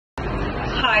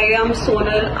Hi, I'm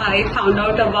Sonal. I found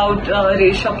out about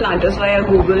RESHA planters via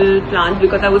Google Plant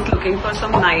because I was looking for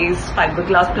some nice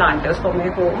fiberglass planters for my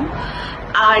home.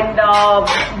 And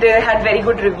they had very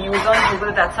good reviews on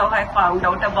Google. That's how I found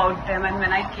out about them. And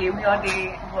when I came here,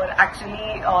 they were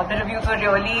actually, the reviews were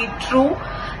really true.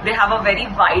 They have a very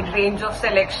wide range of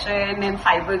selection in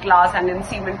fiberglass and in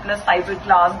cement plus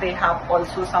fiberglass. They have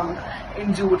also some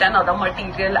in jute and other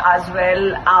material as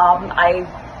well.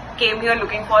 I came here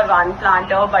looking for one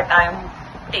planter, but I'm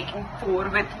taking 4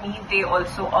 with me. They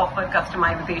also offer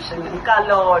customization in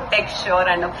color, texture,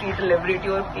 and a free delivery to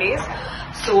your place.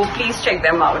 So please check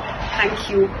them out.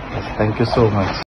 Thank you. Thank you so much.